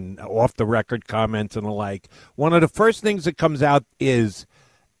info and off-the-record comments and the like, one of the first things that comes out is,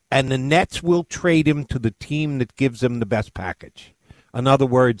 and the Nets will trade him to the team that gives him the best package. In other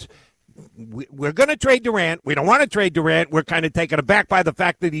words, we're going to trade Durant. We don't want to trade Durant. We're kind of taken aback by the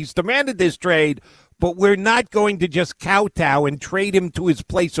fact that he's demanded this trade, but we're not going to just kowtow and trade him to his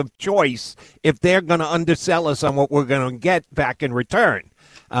place of choice if they're going to undersell us on what we're going to get back in return.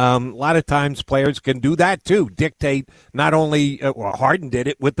 A lot of times players can do that too. Dictate not only Harden did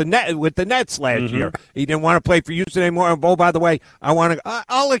it with the Nets last year. He didn't want to play for Houston anymore. And oh, by the way,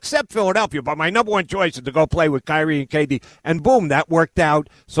 I'll accept Philadelphia, but my number one choice is to go play with Kyrie and KD. And boom, that worked out.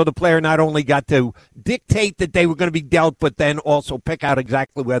 So the player not only got to dictate that they were going to be dealt, but then also pick out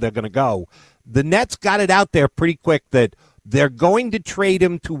exactly where they're going to go. The Nets got it out there pretty quick that they're going to trade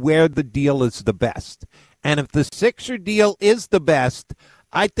him to where the deal is the best. And if the Sixer deal is the best,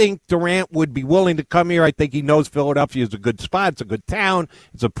 I think Durant would be willing to come here. I think he knows Philadelphia is a good spot. It's a good town.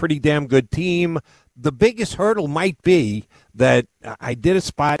 It's a pretty damn good team. The biggest hurdle might be that I did a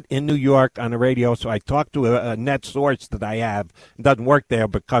spot in New York on the radio, so I talked to a net source that I have. It doesn't work there,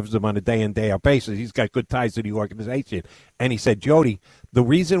 but covers them on a day-in, day-out basis. He's got good ties to the organization. And he said, Jody, the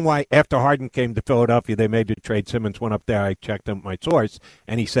reason why after Harden came to Philadelphia, they made the trade, Simmons went up there, I checked him with my source,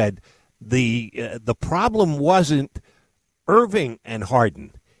 and he said the problem wasn't Irving and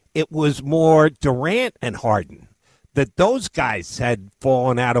Harden. It was more Durant and Harden, that those guys had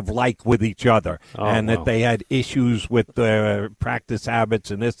fallen out of like with each other, that they had issues with their practice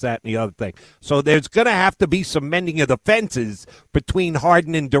habits and this, that, and the other thing. So there's going to have to be some mending of the fences between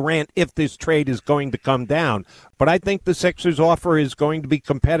Harden and Durant if this trade is going to come down. but I think the Sixers offer is going to be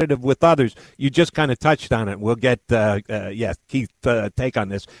competitive with others. You just kind of touched on it. We'll get, Keith's take on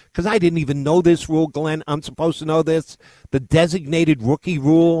this, because I didn't even know this rule, Glenn. I'm supposed to know this. The designated rookie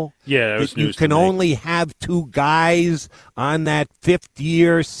rule. Yeah, it was news you can only have 2 guys on that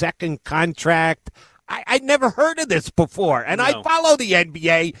 5th-year second contract. I'd never heard of this before, and I follow the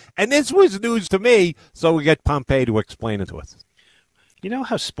NBA, and this was news to me, so we get Pompey to explain it to us. You know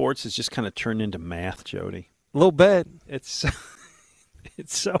how sports has just kind of turned into math, Jody? A little bit. It's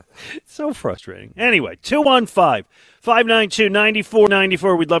so frustrating. Anyway,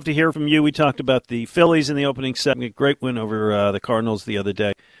 215-592-9494. We'd love to hear from you. We talked about the Phillies in the opening segment. Great win over the Cardinals the other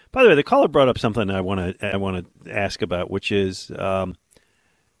day. By the way, the caller brought up something I want to ask about, which is why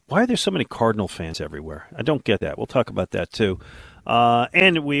are there so many Cardinal fans everywhere? I don't get that. We'll talk about that, too.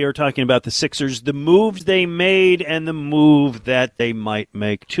 And we are talking about the Sixers, the moves they made and the move that they might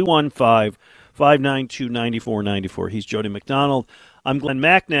make. 215-592-9494. He's Jody McDonald. I'm Glenn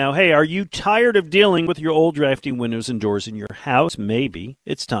Mack now. Hey, are you tired of dealing with your old drafty windows and doors in your house? Maybe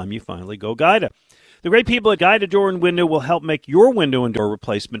it's time you finally go Guida. The great people at Guida Door and Window will help make your window and door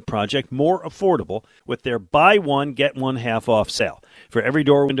replacement project more affordable with their buy one, get one half off sale. For every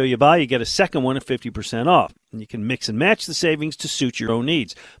door window you buy, you get a second one at 50% off. And you can mix and match the savings to suit your own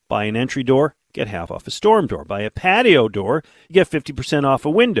needs. Buy an entry door, get half off a storm door. Buy a patio door, you get 50% off a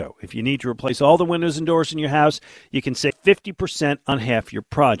window. If you need to replace all the windows and doors in your house, you can save 50% on half your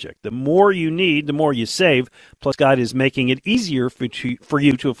project. The more you need, the more you save. Plus, Guide is making it easier for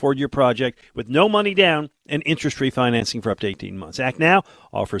you to afford your project with no money down and interest-free financing for up to 18 months. Act Now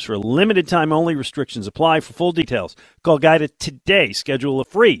offers for a limited time only. Restrictions apply. For full details, call Guida today. Schedule a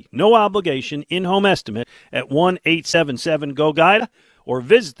free, no-obligation, in-home estimate at 1-877-GO-GUIDA or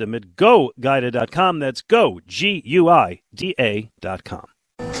visit them at GoGuida.com. That's Go, Guida.com.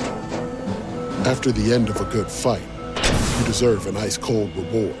 After the end of a good fight, you deserve an ice-cold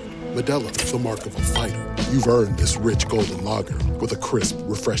reward. Modelo is the mark of a fighter. You've earned this rich golden lager with a crisp,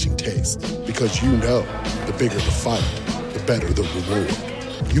 refreshing taste. Because you know, the bigger the fight, the better the reward.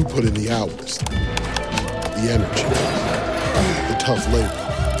 You put in the hours, the energy, the tough labor.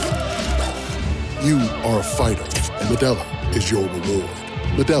 You are a fighter, and Modelo is your reward.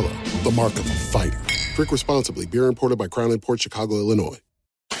 Modelo, the mark of a fighter. Drink responsibly. Beer imported by Crown Imports, Chicago, Illinois.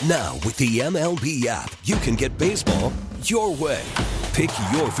 Now, with the MLB app, you can get baseball your way. Pick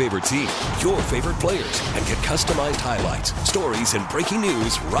your favorite team, your favorite players, and get customized highlights, stories, and breaking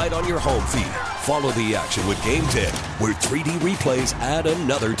news right on your home feed. Follow the action with Game 10, where 3D replays add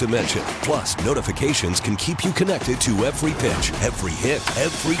another dimension. Plus, notifications can keep you connected to every pitch, every hit,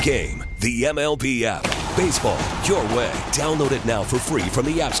 every game. The MLB app. Baseball your way. Download it now for free from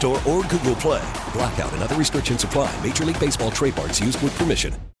the App Store or Google Play. Blackout and other restrictions apply. Major League Baseball trademarks used with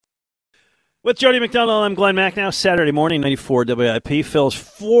permission. With Jody McDonald, I'm Glenn Mack now. Saturday morning, 94 WIP. Phil's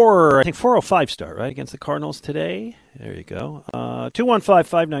 405 start, right, against the Cardinals today. There you go.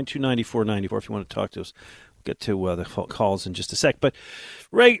 215-592-9494 if you want to talk to us. We'll get to the calls in just a sec. But,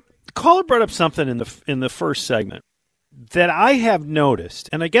 Ray, the caller brought up something in the first segment that I have noticed,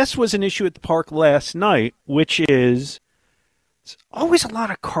 and I guess was an issue at the park last night, which is it's always a lot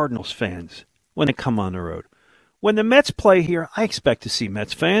of Cardinals fans when they come on the road. When the Mets play here, I expect to see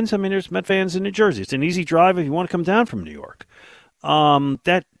Mets fans. I mean, there's Mets fans in New Jersey. It's an easy drive if you want to come down from New York.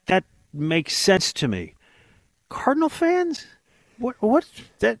 That makes sense to me. Cardinal fans? What?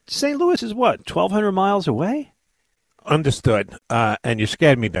 That St. Louis is what, 1,200 miles away? Understood. And you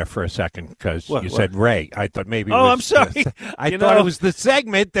scared me there for a second because you said Ray. I thought maybe. I'm sorry. I thought it was the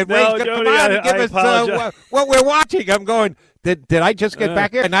segment that Ray's going to come on and give us what we're watching. I'm going. Did I just get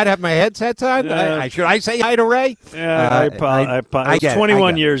back here and not have my headsets on? Should I say hi to Ray? Yeah, it's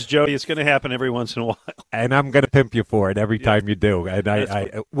 21 years, Jody. It's going to happen every once in a while. And I'm going to pimp you for it every time you do. And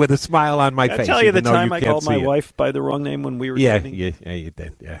I with a smile on my face. I tell you the time I called my wife by the wrong name when we were dating? Yeah, you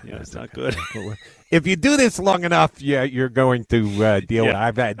did. Yeah, it's not good. If you do this long enough, you're going to deal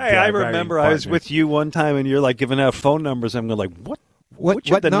with it. I remember I was with you one time and you're like giving out phone numbers. I'm going like, what?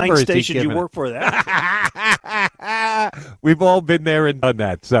 Which what the number ninth station you work for that? We've all been there and done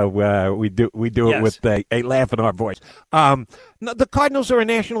that, so we do it with a laugh in our voice. No, the Cardinals are a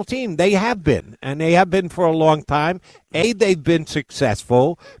national team. They have been, and they have been for a long time. A, they've been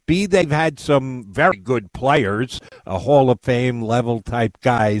successful. B, they've had some very good players, Hall of Fame level type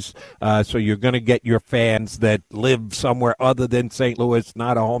guys. So you're going to get your fans that live somewhere other than St. Louis,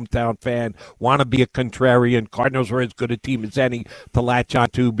 not a hometown fan, want to be a contrarian. Cardinals are as good a team as any to latch on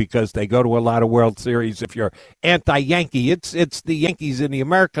to because they go to a lot of World Series. If you're anti-Yankee. It's the Yankees in the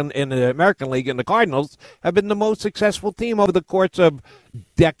American League, and the Cardinals have been the most successful team over the course of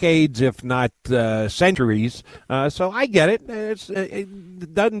decades, if not centuries. So I get it.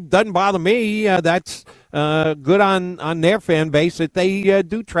 It doesn't bother me. That's good on their fan base that they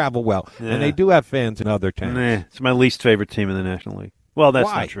do travel well, and they do have fans in other towns. It's my least favorite team in the National League. Well, that's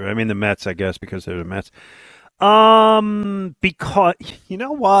Why? not true. I mean, the Mets, I guess, because they're the Mets. Because, you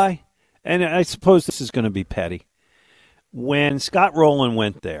know why? And I suppose this is going to be petty. When Scott Rowland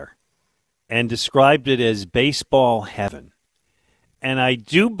went there and described it as baseball heaven, and I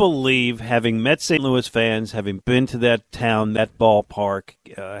do believe, having met St. Louis fans, having been to that town, that ballpark,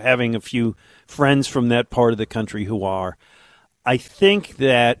 having a few friends from that part of the country who are, I think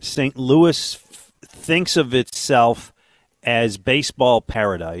that St. Louis thinks of itself as baseball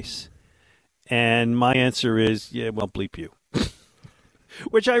paradise. And my answer is, yeah, well, bleep you.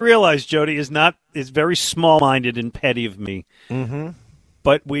 Which I realize, Jody, is very small-minded and petty of me. Mm-hmm.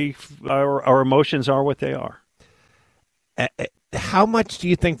 But our emotions are what they are. How much do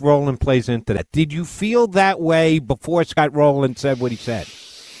you think Rowland plays into that? Did you feel that way before Scott Rowland said what he said?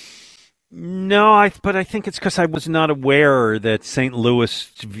 No, but I think it's because I was not aware that St.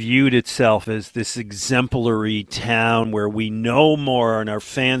 Louis viewed itself as this exemplary town where we know more and our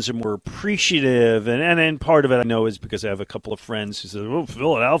fans are more appreciative. And part of it I know is because I have a couple of friends who said, "Oh,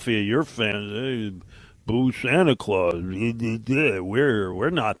 Philadelphia, your fans, hey, boo Santa Claus. We're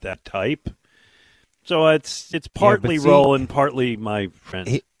not that type." So it's partly Roland, partly my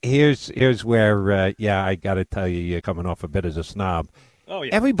friends. Here's where, I got to tell you, you're coming off a bit as a snob. Oh,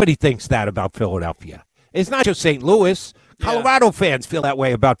 yeah. Everybody thinks that about Philadelphia. It's not just St. Louis. Colorado fans feel that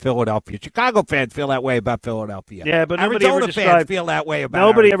way about Philadelphia. Chicago fans feel that way about Philadelphia. Yeah, but Arizona fans feel that way about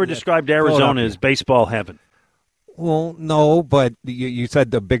nobody ever described Arizona as baseball heaven. Well, no, but you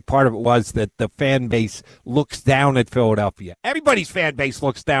said the big part of it was that the fan base looks down at Philadelphia. Everybody's fan base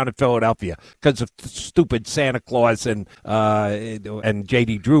looks down at Philadelphia because of stupid Santa Claus, and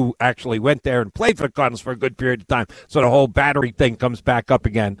J.D. Drew actually went there and played for the Cardinals for a good period of time. So the whole battery thing comes back up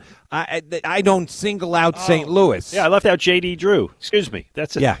again. I don't single out St. Louis. Yeah, I left out J.D. Drew. Excuse me.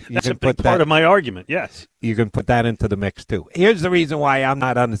 That's a big part of my argument, yes. You can put that into the mix, too. Here's the reason why I'm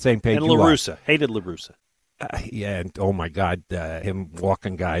not on the same page and La Russa. Hated La Russa. And oh my God, him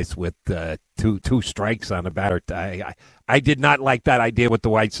walking guys with two strikes on a batter. I did not like that idea with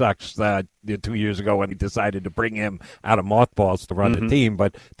the White Sox 2 years ago when he decided to bring him out of mothballs to run the team.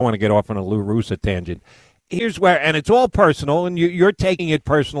 But I want to get off on a Lou Russa tangent. Here's where, and it's all personal, and you're taking it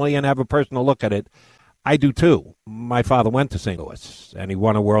personally and have a personal look at it. I do too. My father went to St. Louis, and he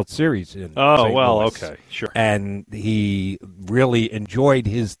won a World Series in St. Louis. Okay, sure. And he really enjoyed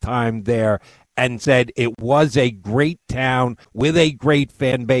his time there, and said it was a great town with a great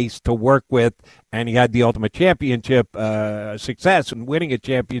fan base to work with, and he had the ultimate championship success in winning a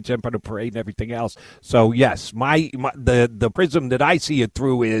championship on a parade and everything else. So, yes, the prism that I see it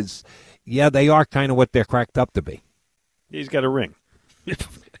through is, yeah, they are kind of what they're cracked up to be. He's got a ring.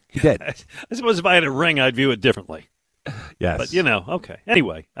 He did. I suppose if I had a ring, I'd view it differently. Yes. But, okay.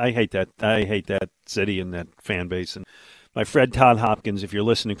 Anyway, I hate that. I hate that city and that fan base, and my friend Todd Hopkins, if you're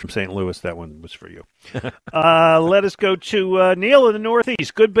listening from St. Louis, that one was for you. Let us go to Neil in the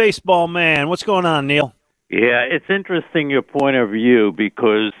Northeast. Good baseball man. What's going on, Neil? Yeah, it's interesting your point of view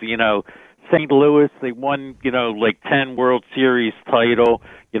because, St. Louis, they won, 10 World Series title.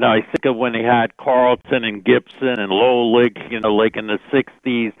 I think of when they had Carlton and Gibson and Lolich, like in the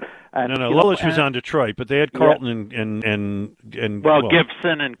 60s. And, no, Lolich was on Detroit, but they had Carlton and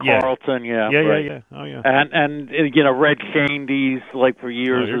Gibson and Carlton, yeah. Oh, yeah. And Red Shandy's, like, for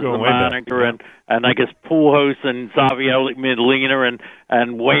years as the manager, and I guess Pujols and Xavier Medina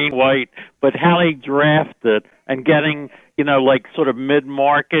and Wayne White. But how they drafted and getting, sort of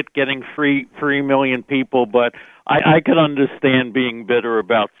mid-market, getting 3 million people, but I could understand being bitter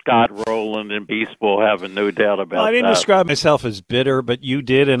about Scott Rowland and baseball, having no doubt about that. I didn't describe myself as bitter, but you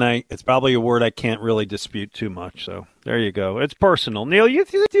did, and it's probably a word I can't really dispute too much. So there you go. It's personal. Neil,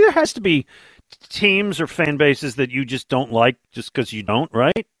 there has to be teams or fan bases that you just don't like just because you don't,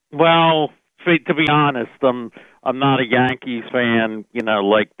 right? Well, to be honest, I'm not a Yankees fan,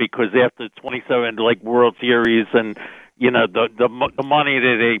 because after 27 World Series and the money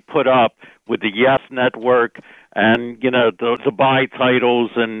that they put up with the Yes Network and to buy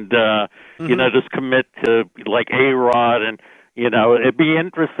titles and just commit to A-Rod and it'd be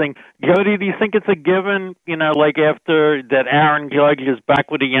interesting. Jody, do you think it's a given? After that, Aaron Judge is back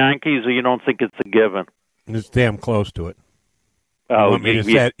with the Yankees, or you don't think it's a given? It's damn close to it. Oh,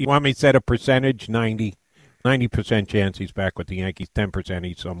 you want me to set a percentage? 90% chance he's back with the Yankees. 10%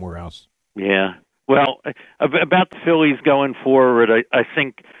 he's somewhere else. Yeah. Well, about the Phillies going forward, I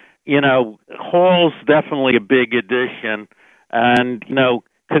think, Hall's definitely a big addition. And,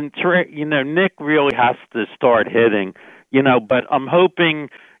 Nick really has to start hitting, but I'm hoping,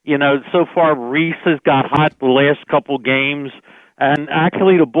 so far Reese has got hot the last couple games. And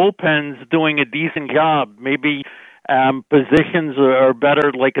actually the bullpen's doing a decent job. Maybe positions are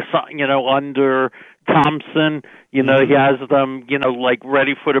better, like under Thompson. He has them,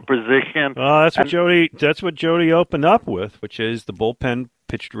 ready for the position. That's what Jody opened up with, which is the bullpen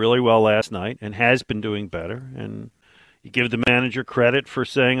pitched really well last night and has been doing better. And you give the manager credit for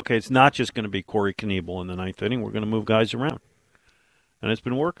saying, okay, it's not just going to be Corey Knebel in the ninth inning. We're going to move guys around, and it's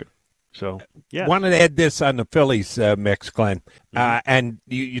been working. So, yeah. Wanted to add this on the Phillies mix, Glenn. And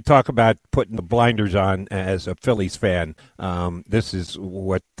you talk about putting the blinders on as a Phillies fan. This is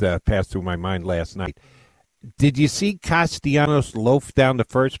what passed through my mind last night. Did you see Castellanos loaf down to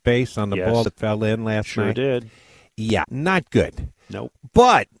first base on the ball that fell in last night? Sure did. Yeah, not good. Nope.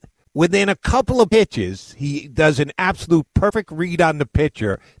 But within a couple of pitches, he does an absolute perfect read on the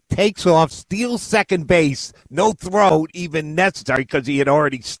pitcher, takes off, steals second base, no throw even necessary because he had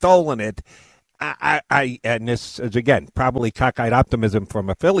already stolen it. And this is, again, probably cockeyed optimism from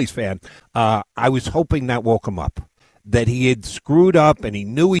a Phillies fan. I was hoping that woke him up, that he had screwed up and he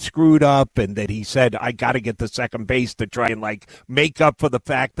knew he screwed up and that he said, I got to get to second base to try and, make up for the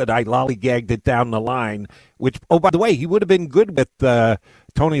fact that I lollygagged it down the line, which, oh, by the way, he would have been good with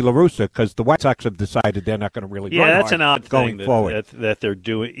Tony La Russa because the White Sox have decided they're not going to really run that's hard an odd going thing forward. that they're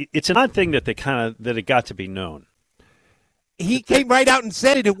doing. It's an odd thing that that it got to be known. He came right out and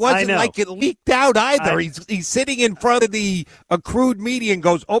said it. It wasn't like it leaked out either. He's sitting in front of the accrued media and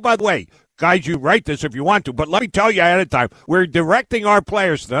goes, oh, by the way, guys, you write this if you want to, but let me tell you ahead of time, we're directing our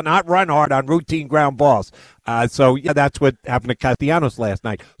players to not run hard on routine ground balls. So that's what happened to Castellanos last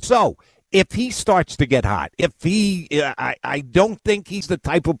night. So if he starts to get hot, I don't think he's the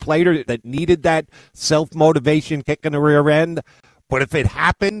type of player that needed that self-motivation kick in the rear end. But if it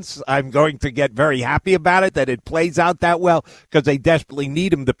happens, I'm going to get very happy about it, that it plays out that well, because they desperately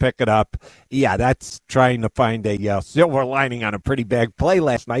need him to pick it up. Yeah, that's trying to find a silver lining on a pretty bad play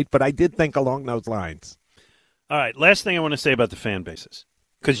last night, but I did think along those lines. All right, last thing I want to say about the fan bases,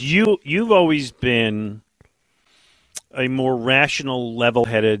 because you've always been a more rational,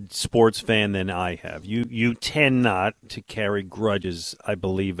 level-headed sports fan than I have. You tend not to carry grudges, I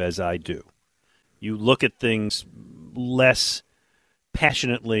believe, as I do. You look at things less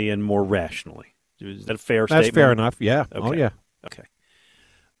passionately and more rationally. Is that a fair statement? That's fair enough, yeah. Okay. Oh, yeah. Okay.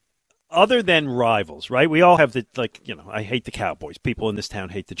 Other than rivals, right? We all have I hate the Cowboys. People in this town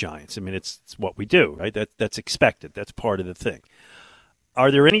hate the Giants. I mean, it's what we do, right? That's expected. That's part of the thing. Are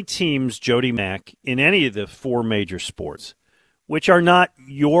there any teams, Jody Mack, in any of the four major sports, which are not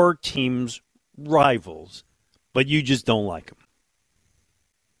your team's rivals, but you just don't like them?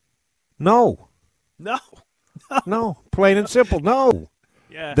 No. No, plain and simple. No.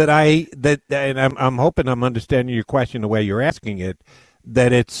 Yeah. And I'm hoping I'm understanding your question the way you're asking it.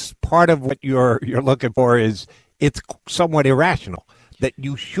 That it's part of what you're looking for is it's somewhat irrational. That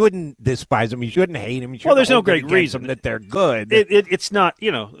you shouldn't despise them, you shouldn't hate them. Well, there's no great reason that they're good. It's not.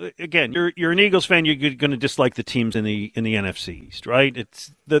 Again, you're an Eagles fan. You're going to dislike the teams in the NFC East, right?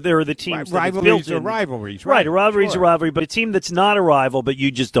 There are the teams rivalries are rivalries, right? A rivalry is a rivalry, but a team that's not a rival, but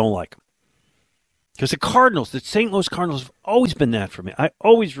you just don't like them. Because the St. Louis Cardinals have always been that for me. I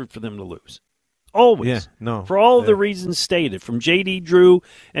always root for them to lose. Always. Yeah, no. For all the reasons stated, from J.D. Drew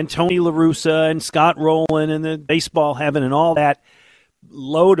and Tony La Russa and Scott Rowland and the baseball heaven and all that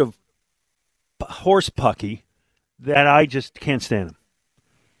load of horse pucky that I just can't stand them.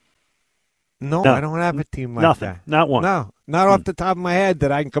 No, I don't have a team like Nothing. that. Not one. No, not off the top of my head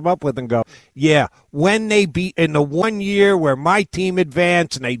that I can come up with and go, yeah, when they beat in the 1 year where my team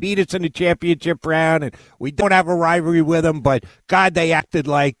advanced and they beat us in the championship round and we don't have a rivalry with them, but, God, they acted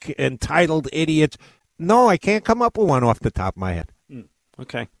like entitled idiots. No, I can't come up with one off the top of my head.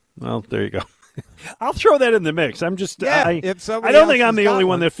 Okay. Well, there you go. I'll throw that in the mix. I'm just I don't think I'm the only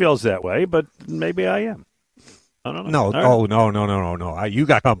one that feels that way, but maybe I am. I don't know. No. You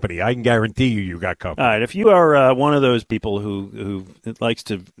got company. I can guarantee you got company. All right. If you are one of those people who likes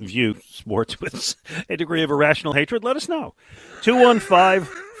to view sports with a degree of irrational hatred, let us know.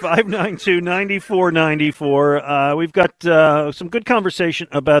 215-592-9494. We've got some good conversation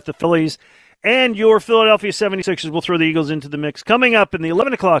about the Phillies And your Philadelphia 76ers will throw the Eagles into the mix. Coming up in the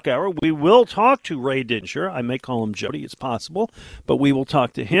 11 o'clock hour, we will talk to Ray Dinsher. I may call him Jody. It's possible. But we will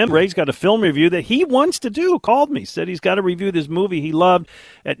talk to him. Ray's got a film review that he wants to do. Called me. Said he's got to review this movie he loved.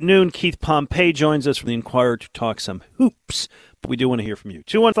 At noon, Keith Pompey joins us from the Inquirer to talk some hoops. But we do want to hear from you.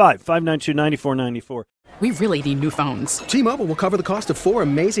 215-592-9494. We really need new phones. T-Mobile will cover the cost of 4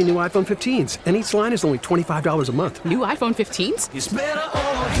 amazing new iPhone 15s, and each line is only $25 a month. New iPhone 15s? It's better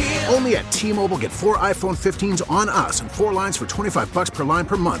over here. Only at T-Mobile, get 4 iPhone 15s on us and 4 lines for $25 per line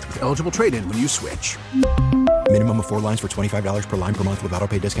per month with eligible trade-in when you switch. Minimum of 4 lines for $25 per line per month with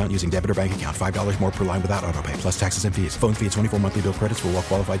autopay discount using debit or bank account. $5 more per line without autopay, plus taxes and fees. Phone fee at 24 monthly bill credits for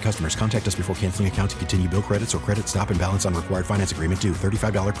well-qualified customers. Contact us before canceling account to continue bill credits or credit stop and balance on required finance agreement due.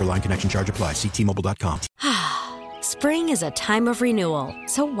 $35 per line connection charge applies. See T-Mobile.com. Spring is a time of renewal,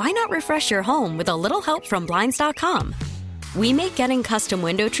 so why not refresh your home with a little help from Blinds.com? We make getting custom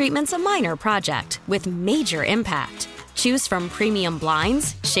window treatments a minor project with major impact. Choose from premium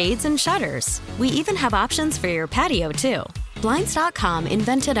blinds, shades, and shutters. We even have options for your patio, too. Blinds.com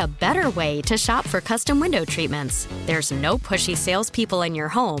invented a better way to shop for custom window treatments. There's no pushy salespeople in your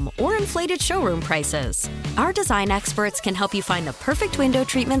home or inflated showroom prices. Our design experts can help you find the perfect window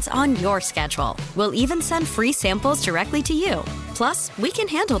treatments on your schedule. We'll even send free samples directly to you. Plus, we can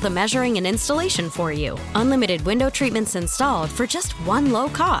handle the measuring and installation for you. Unlimited window treatments installed for just one low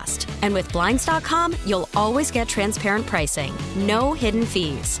cost. And with Blinds.com, you'll always get transparent pricing. No hidden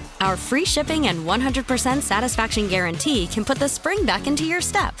fees. Our free shipping and 100% satisfaction guarantee can put the spring back into your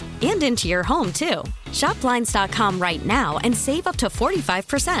step and into your home, too. Shop Blinds.com right now and save up to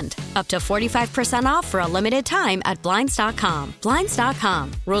 45%. Up to 45% off for a limited time at Blinds.com.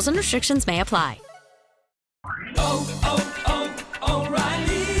 Blinds.com. Rules and restrictions may apply.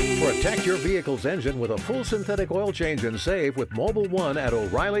 O'Reilly. Protect your vehicle's engine with a full synthetic oil change and save with Mobil 1 at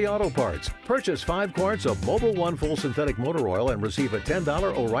O'Reilly Auto Parts. Purchase 5 quarts of Mobil 1 full synthetic motor oil and receive a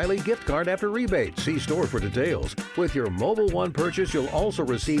 $10 O'Reilly gift card after rebate. See store for details. With your Mobil 1 purchase, you'll also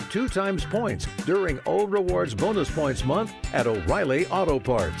receive 2 times points during O Rewards Bonus Points Month at O'Reilly Auto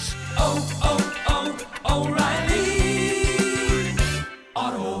Parts. O'Reilly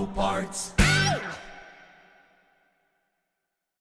Auto Parts.